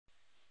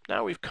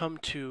Now we've come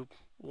to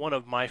one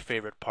of my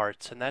favorite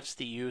parts, and that's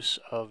the use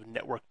of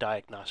network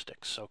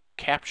diagnostics. So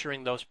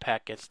capturing those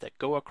packets that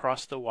go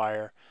across the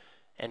wire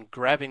and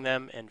grabbing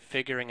them and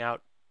figuring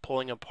out,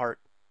 pulling apart,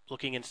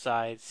 looking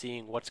inside,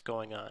 seeing what's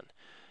going on.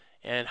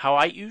 And how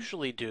I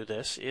usually do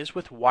this is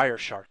with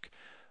WireShark,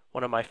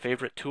 one of my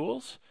favorite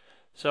tools.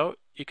 So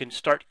you can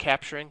start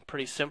capturing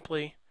pretty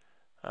simply,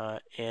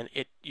 and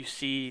you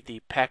see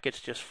the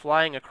packets just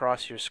flying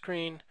across your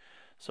screen.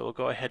 So we'll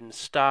go ahead and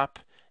stop,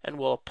 and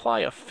we'll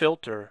apply a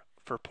filter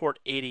for port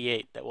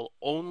 88 that will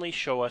only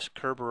show us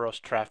Kerberos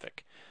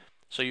traffic.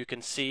 So you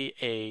can see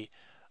a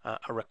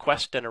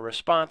request and a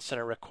response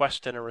and a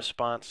request and a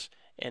response,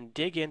 and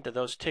dig into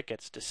those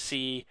tickets to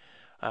see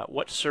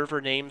what server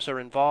names are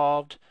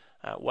involved,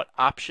 what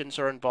options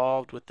are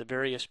involved with the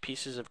various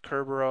pieces of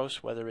Kerberos,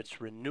 whether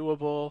it's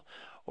renewable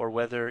or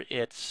whether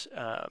it's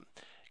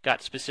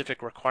got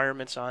specific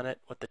requirements on it,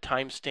 what the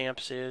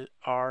timestamps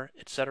are,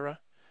 etc.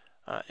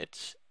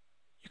 It's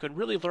You can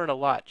really learn a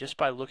lot just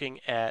by looking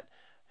at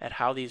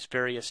how these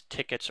various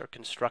tickets are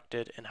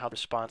constructed and how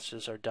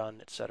responses are done,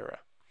 etc.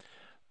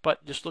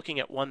 But just looking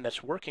at one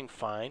that's working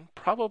fine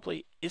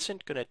probably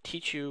isn't going to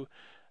teach you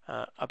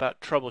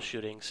about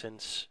troubleshooting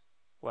since,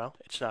 well,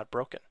 it's not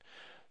broken.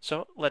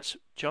 So let's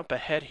jump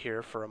ahead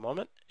here for a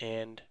moment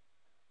and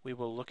we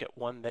will look at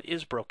one that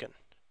is broken.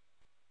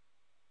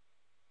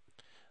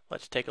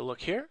 Let's take a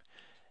look here.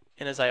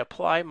 And as I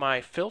apply my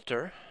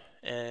filter,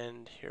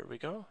 and here we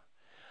go,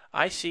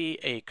 I see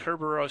a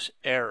Kerberos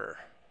error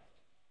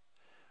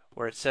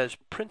where it says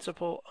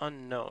principal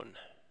unknown.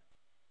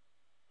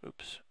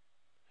 Oops.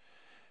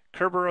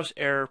 Kerberos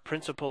error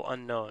principal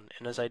unknown.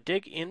 And as I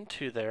dig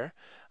into there,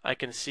 I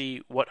can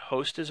see what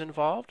host is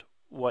involved,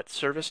 what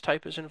service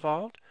type is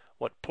involved,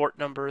 what port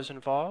number is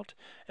involved,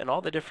 and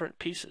all the different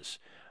pieces.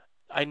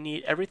 I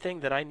need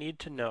everything that I need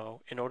to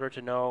know in order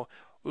to know,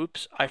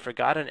 oops, I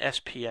forgot an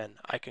SPN.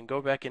 I can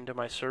go back into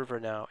my server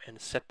now and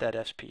set that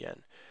SPN.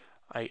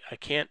 I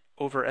can't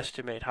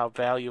overestimate how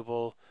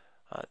valuable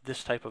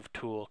this type of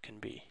tool can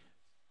be.